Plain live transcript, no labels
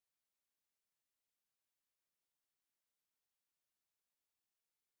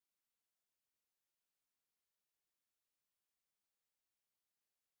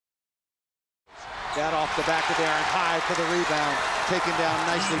That off the back of Darren, high for the rebound, taken down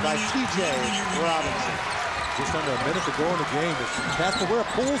nicely by T.J. Robinson. Just under a minute to go in the game. Casper Ware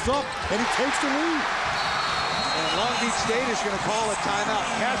pulls up, and he takes the lead. And Long Beach State is going to call a timeout.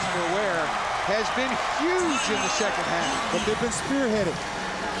 Casper Ware has been huge in the second half. But they've been spearheaded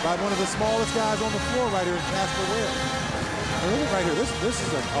by one of the smallest guys on the floor right here in Casper Ware. Right here, this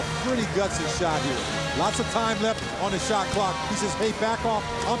is a pretty gutsy shot here. Lots of time left on the shot clock. He says, hey, back off,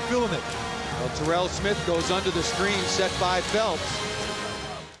 I'm feeling it. Well, Terrell Smith goes under the screen set by Phelps.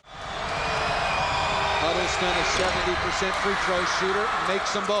 Huddleston, a 70% free throw shooter,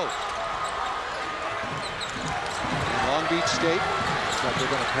 makes them both. And Long Beach State, looks like they're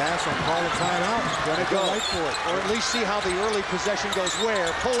going to pass on call a timeout. Going to go right for it. Or at least see how the early possession goes.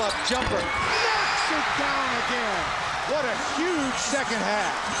 Ware, pull-up jumper, knocks it down again. What a huge second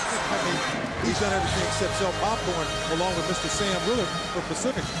half. I mean, he's done everything except sell popcorn along with Mr. Sam Willard for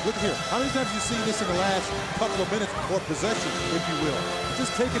Pacific. Look here. How many times have you seen this in the last couple of minutes or possession, if you will?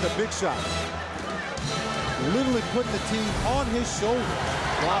 Just taking a big shot. Literally putting the team on his shoulders.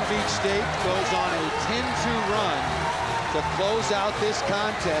 Long Beach State goes on a 10-2 run to close out this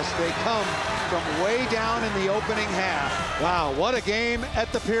contest. They come from way down in the opening half. Wow, what a game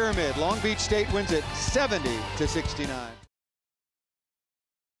at the Pyramid. Long Beach State wins it 70-69.